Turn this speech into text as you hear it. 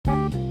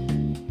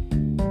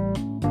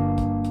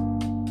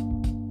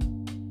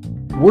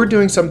We're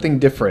doing something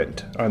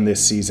different on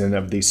this season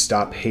of the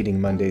Stop Hating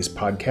Mondays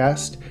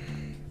podcast.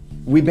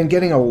 We've been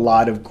getting a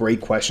lot of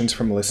great questions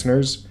from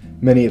listeners,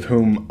 many of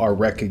whom are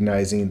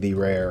recognizing the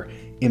rare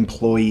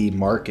employee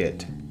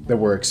market that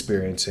we're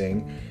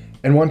experiencing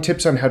and want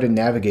tips on how to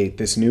navigate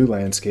this new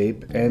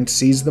landscape and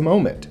seize the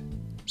moment.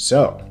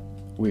 So,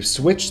 we've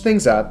switched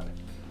things up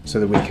so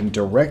that we can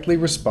directly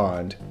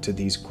respond to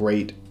these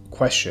great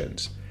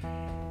questions.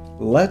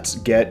 Let's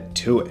get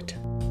to it.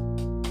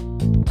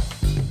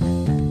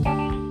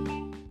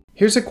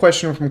 Here's a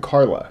question from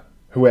Carla,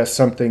 who has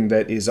something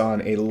that is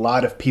on a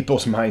lot of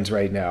people's minds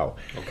right now.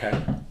 Okay.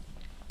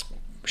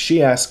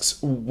 She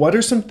asks, what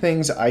are some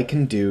things I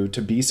can do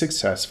to be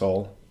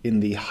successful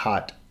in the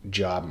hot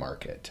job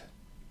market?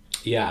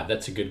 Yeah,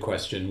 that's a good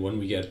question, one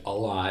we get a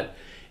lot.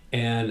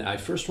 And I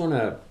first want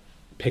to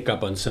pick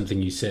up on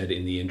something you said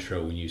in the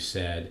intro when you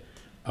said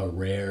a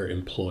rare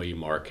employee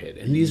market.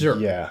 And these are...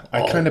 Yeah,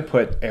 I kind of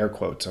put air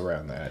quotes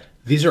around that.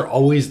 These are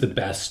always the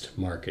best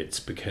markets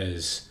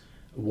because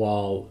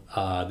while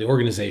the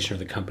organization or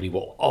the company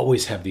will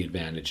always have the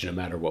advantage no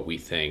matter what we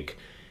think,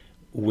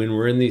 when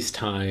we're in these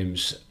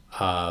times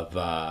of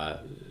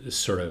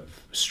sort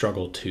of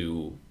struggle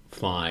to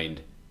find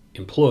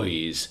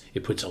employees,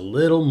 it puts a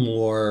little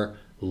more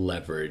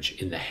leverage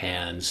in the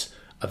hands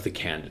of the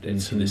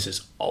candidates. Mm-hmm. And this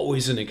is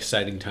always an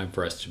exciting time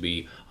for us to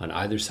be on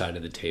either side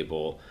of the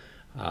table,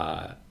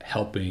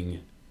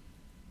 helping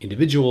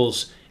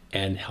individuals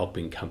and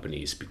helping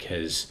companies,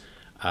 because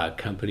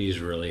companies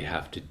really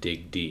have to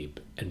dig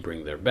deep and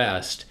bring their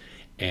best,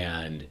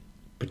 and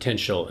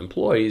potential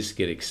employees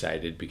get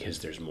excited because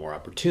there's more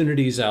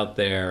opportunities out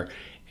there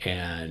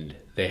and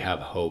they have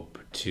hope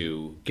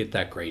to get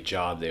that great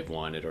job they've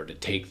wanted or to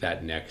take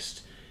that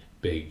next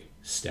big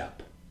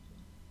step.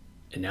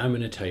 And now I'm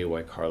going to tell you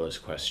why Carla's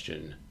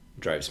question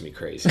drives me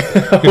crazy.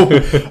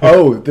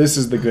 Oh, this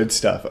is the good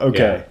stuff.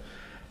 Okay.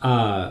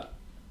 Yeah.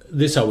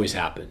 This always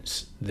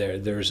happens.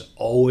 There's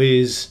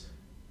always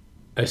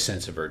a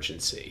sense of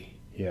urgency.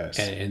 Yes.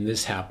 And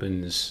this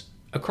happens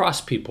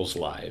across people's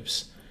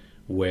lives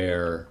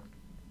where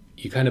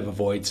you kind of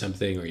avoid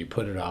something or you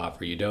put it off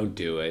or you don't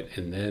do it,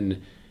 and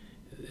then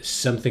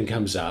something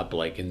comes up,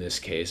 like in this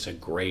case, a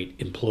great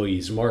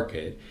employees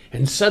market,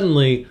 and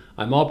suddenly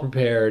I'm all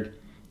prepared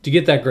to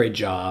get that great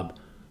job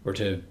or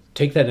to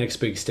take that next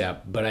big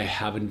step, but I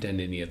haven't done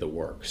any of the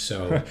work.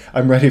 So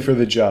I'm ready for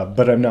the job,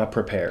 but I'm not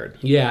prepared.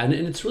 Yeah, and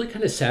it's really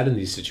kind of sad in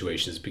these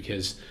situations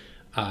because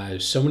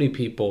so many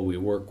people we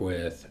work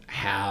with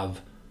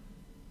have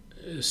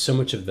so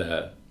much of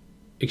the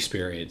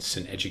experience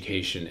and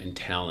education and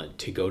talent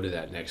to go to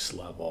that next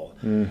level.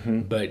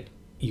 Mm-hmm. But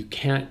you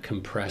can't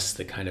compress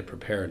the kind of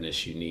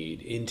preparedness you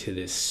need into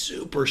this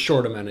super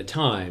short amount of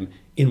time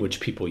in which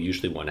people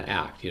usually want to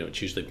act. You know,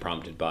 it's usually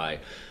prompted by,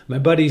 my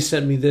buddy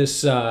sent me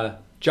this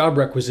job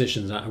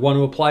requisitions, I want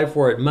to apply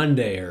for it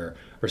Monday or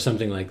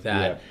something like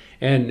that.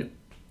 Yeah. And,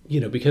 you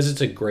know, because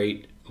it's a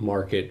great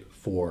market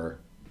for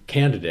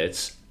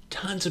candidates,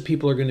 tons of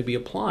people are going to be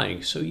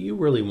applying. So you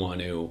really want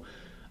to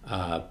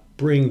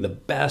bring the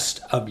best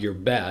of your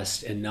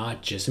best and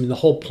not just, I mean, the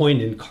whole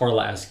point in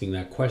Carla asking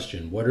that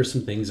question, what are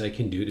some things I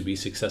can do to be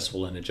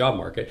successful in a job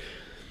market?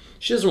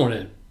 She doesn't want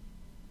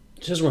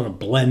to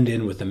blend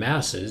in with the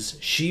masses.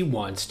 She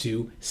wants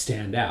to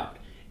stand out.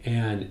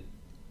 And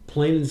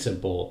plain and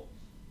simple,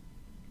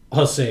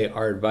 I'll say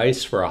our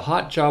advice for a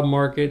hot job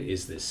market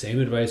is the same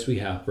advice we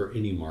have for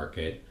any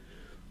market,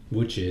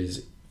 which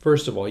is,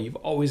 first of all, you've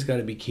always got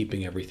to be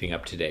keeping everything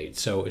up to date.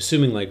 So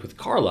assuming like with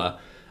Carla,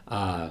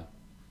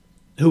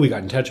 who we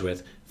got in touch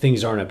with,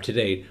 things aren't up to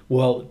date,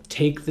 well,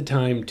 take the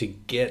time to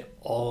get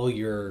all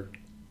your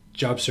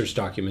job search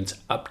documents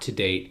up to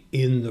date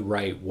in the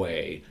right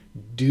way.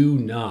 Do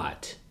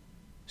not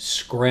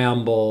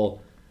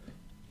scramble,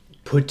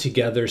 put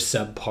together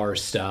subpar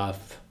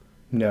stuff.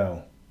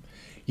 No.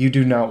 You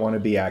do not want to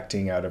be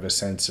acting out of a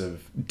sense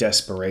of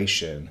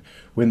desperation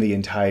when the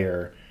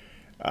entire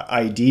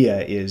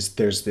idea is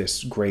there's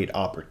this great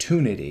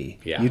opportunity.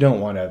 Yeah. You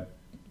don't want to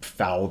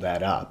foul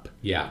that up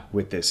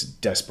with this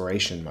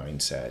desperation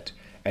mindset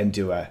and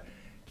do a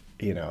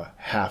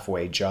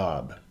halfway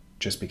job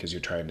just because you're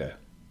trying to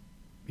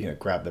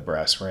grab the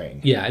brass ring.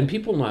 Yeah, and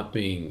people not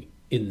being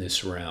in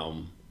this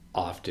realm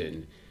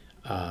often,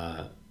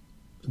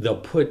 they'll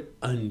put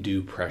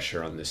undue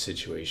pressure on the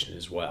situation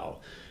as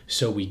well.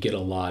 So we get a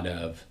lot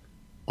of,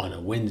 on a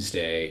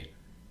Wednesday,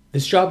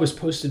 this job was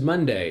posted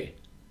Monday,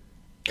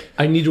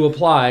 I need to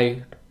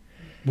apply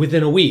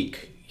within a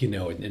week,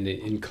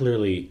 and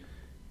clearly,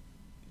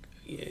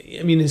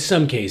 I mean, in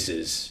some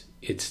cases,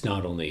 it's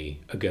not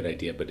only a good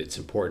idea, but it's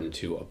important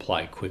to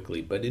apply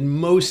quickly. But in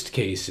most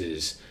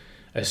cases,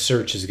 a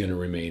search is going to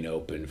remain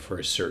open for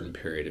a certain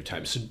period of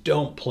time. So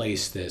don't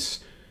place this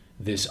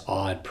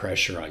odd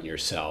pressure on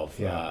yourself.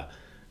 Yeah.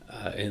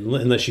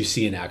 Unless you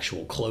see an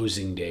actual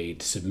closing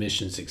date,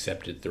 submissions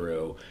accepted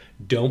through,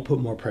 don't put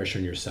more pressure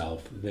on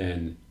yourself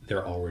than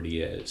there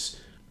already is.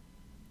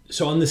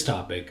 So on this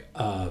topic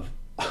of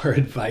our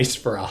advice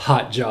for a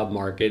hot job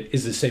market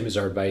is the same as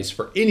our advice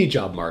for any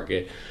job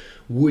market,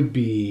 would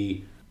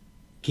be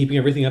keeping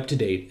everything up to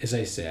date, as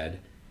I said,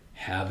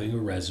 having a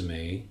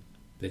resume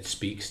that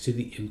speaks to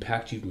the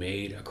impact you've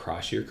made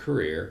across your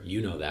career.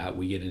 You know that.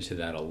 We get into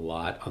that a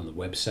lot on the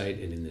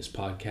website and in this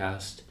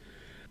podcast.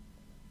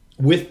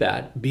 With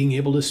that, being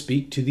able to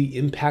speak to the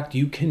impact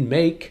you can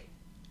make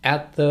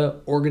at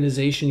the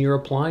organization you're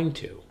applying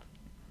to.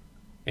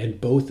 And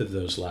both of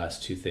those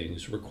last two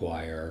things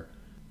require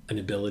an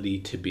ability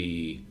to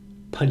be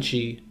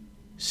punchy,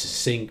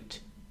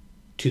 succinct,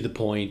 to the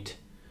point.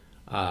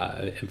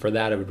 And for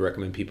that, I would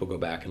recommend people go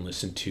back and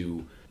listen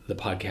to the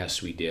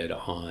podcast we did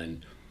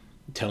on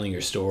telling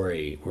your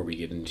story, where we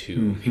get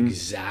into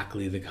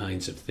exactly the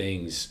kinds of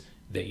things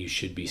that you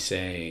should be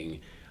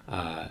saying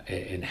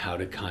and how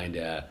to kind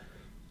of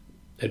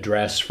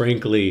address,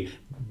 frankly,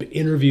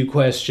 interview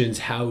questions,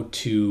 how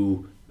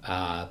to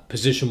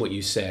position what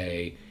you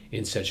say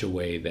in such a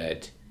way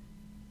that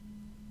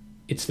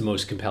it's the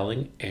most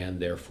compelling and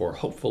therefore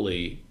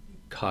hopefully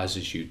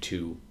causes you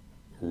to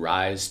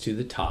rise to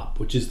the top,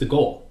 which is the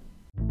goal.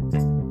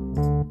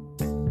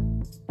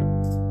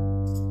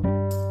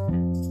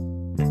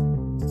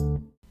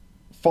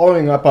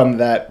 Following up on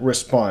that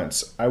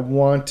response, I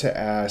want to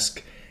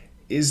ask,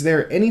 is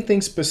there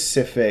anything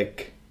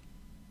specific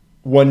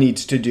one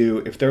needs to do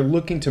if they're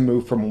looking to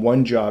move from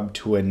one job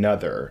to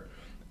another,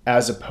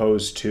 as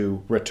opposed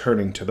to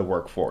returning to the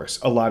workforce?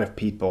 A lot of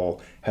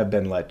people have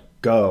been let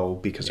go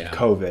because of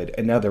COVID,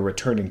 and now they're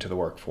returning to the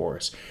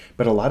workforce.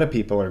 But a lot of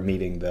people are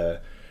meeting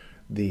the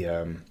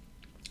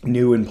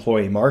new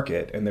employee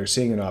market, and they're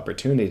seeing an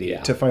opportunity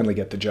to finally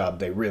get the job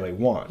they really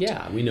want.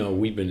 Yeah, we know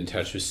we've been in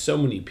touch with so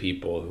many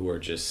people who are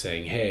just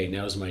saying, hey,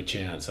 now's my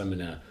chance. I'm going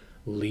to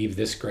leave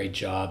this great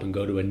job and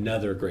go to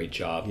another great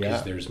job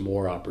because there's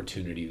more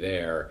opportunity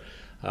there.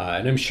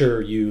 And I'm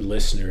sure you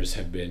listeners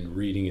have been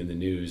reading in the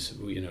news,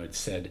 it's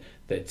said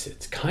that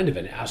it's kind of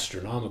an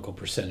astronomical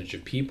percentage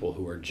of people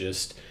who are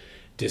just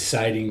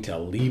deciding to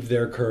leave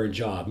their current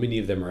job. Many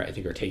of them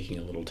are taking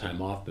a little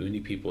time off, but many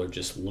people are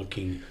just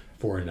looking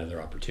for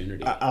another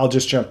opportunity. I'll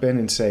just jump in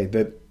and say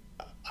that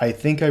I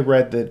think I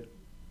read that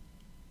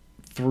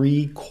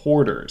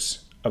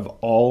 3/4 of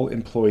all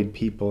employed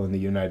people in the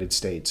United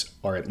States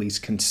are at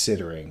least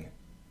considering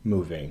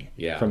moving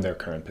from their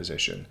current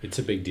position. It's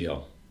a big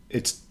deal.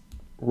 It's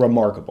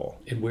remarkable.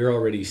 And we're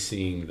already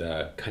seeing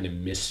the kind of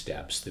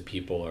missteps that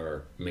people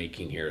are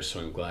making here. So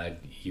I'm glad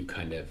you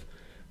kind of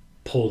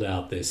pulled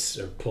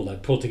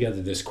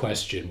together this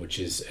question, which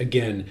is,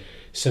 again,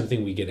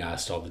 something we get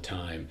asked all the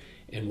time.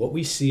 And what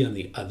we see on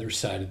the other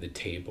side of the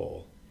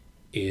table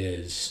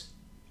is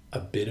a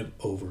bit of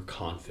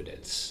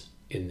overconfidence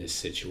in this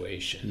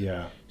situation.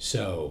 Yeah.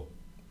 So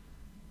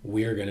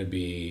we're going to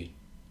be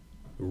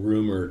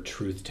rumored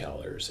truth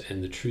tellers.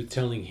 And the truth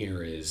telling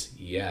here is,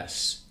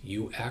 yes,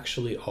 you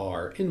actually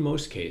are, in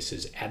most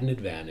cases, at an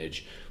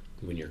advantage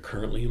when you're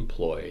currently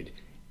employed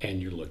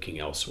and you're looking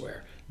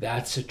elsewhere.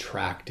 That's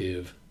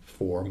attractive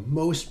for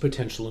most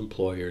potential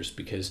employers,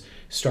 because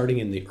starting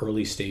in the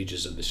early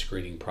stages of the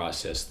screening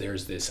process,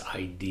 there's this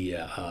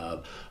idea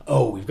of,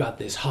 oh, we've got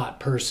this hot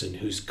person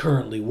who's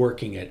currently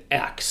working at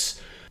X.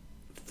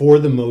 For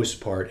the most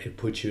part, it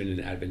puts you in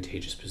an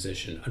advantageous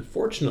position.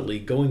 Unfortunately,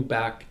 going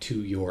back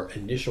to your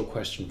initial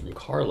question from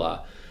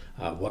Carla,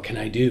 what can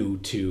I do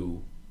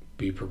to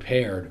be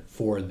prepared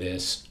for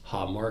this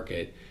hot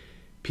market?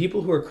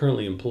 People who are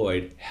currently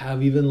employed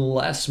have even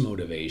less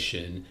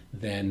motivation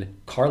than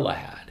Carla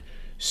had.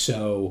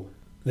 So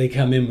they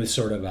come in with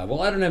sort of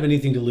well, I don't have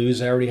anything to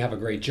lose. I already have a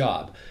great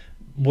job.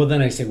 Well,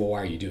 then I say, well,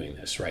 why are you doing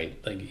this, right?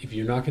 Like, if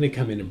you're not going to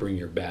come in and bring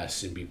your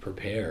best and be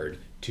prepared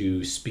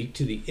to speak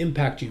to the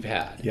impact you've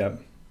had.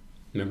 Yep.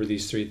 Remember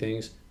these three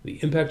things? The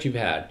impact you've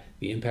had,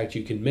 the impact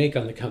you can make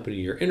on the company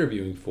you're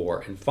interviewing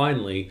for, and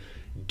finally,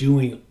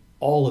 doing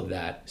all of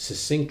that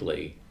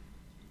succinctly.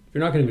 If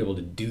you're not going to be able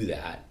to do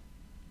that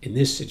in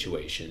this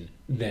situation,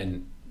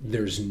 then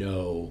there's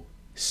no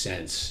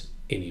sense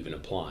in even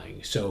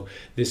applying. So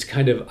this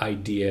kind of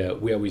idea,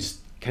 we always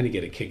kind of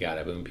get a kick out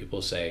of it when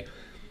people say,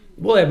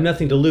 well, I have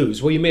nothing to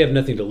lose. Well, you may have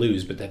nothing to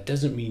lose, but that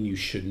doesn't mean you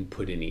shouldn't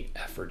put any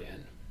effort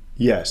in.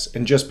 Yes,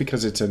 and just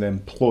because it's an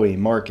employee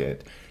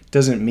market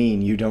doesn't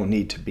mean you don't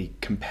need to be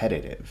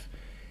competitive.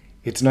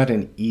 It's not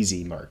an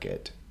easy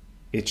market.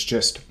 It's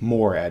just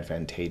more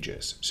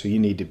advantageous. So you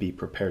need to be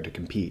prepared to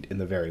compete in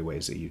the very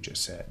ways that you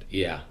just said.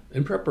 Yeah,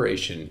 and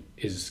preparation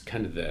is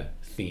kind of the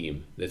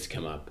theme that's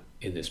come up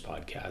in this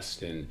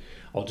podcast. And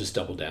I'll just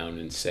double down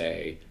and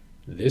say,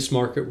 this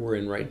market we're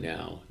in right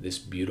now, this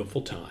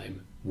beautiful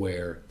time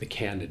where the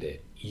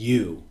candidate,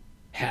 you,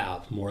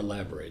 have more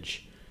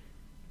leverage,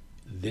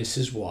 this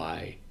is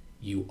why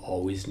you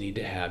always need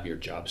to have your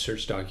job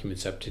search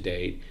documents up to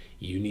date.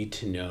 You need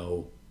to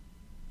know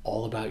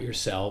all about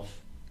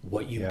yourself,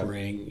 what you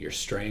bring, your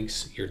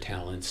strengths, your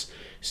talents,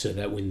 so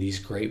that when these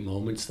great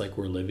moments like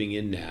we're living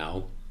in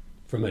now,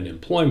 from an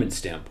employment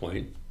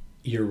standpoint,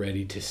 you're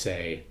ready to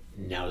say,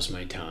 now's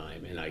my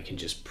time, and I can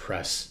just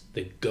press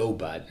the go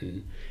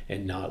button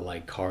and not,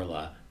 like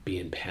Carla, be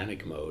in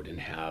panic mode and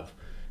have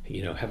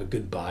a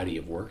good body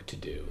of work to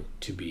do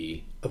to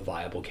be a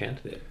viable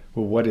candidate.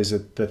 Well, what is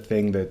it, the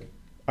thing that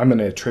I'm going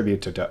to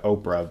attribute it to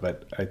Oprah,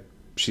 but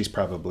she's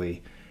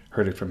probably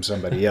heard it from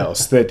somebody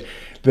else, that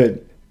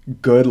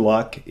good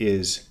luck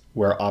is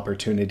where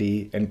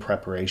opportunity and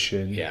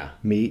preparation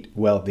meet.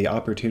 Well, the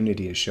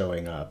opportunity is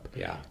showing up.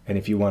 Yeah. And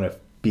if you want to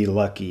be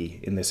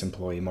lucky in this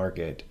employee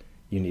market,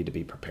 you need to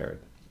be prepared.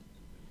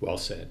 Well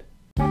said.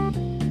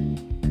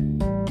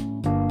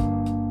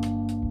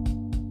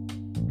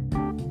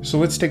 So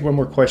let's take one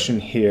more question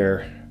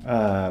here.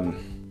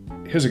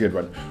 Here's a good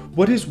one.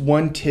 What is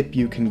one tip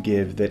you can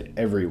give that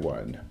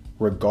everyone,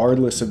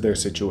 regardless of their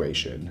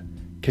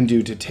situation, can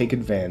do to take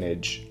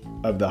advantage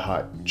of the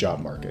hot job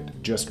market?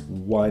 Just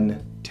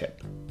one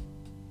tip.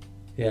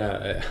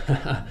 Yeah,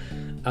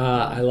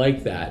 I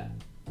like that.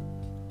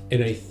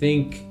 And I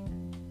think,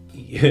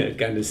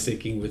 kind of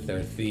sticking with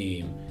our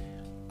theme,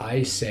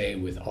 I say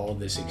with all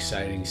this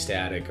exciting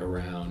static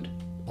around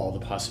all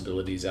the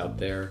possibilities out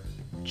there,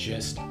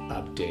 just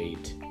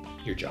update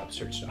your job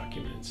search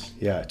documents.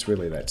 Yeah, it's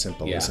really that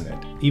simple, isn't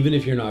it? Even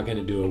if you're not going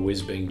to do a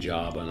whiz-bang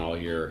job on all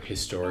your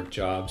historic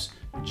jobs,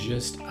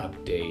 just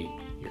update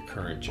your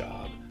current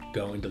job.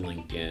 Go into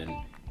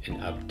LinkedIn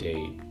and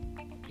update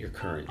your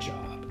current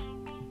job.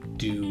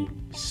 Do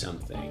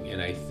something.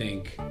 And I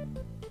think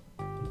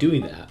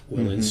doing that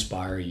will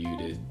inspire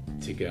you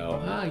to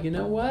go, you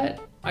know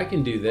what? I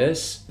can do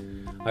this.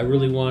 I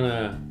really want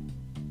to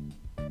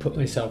put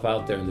myself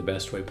out there in the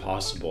best way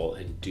possible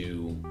and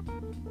do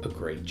a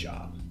great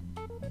job.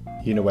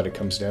 You know what it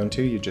comes down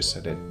to? You just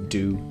said it.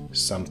 Do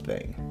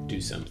something.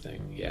 Do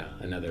something. Yeah.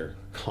 Another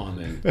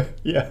common,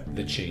 Yeah.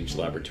 the Change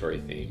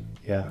Laboratory theme.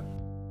 Yeah.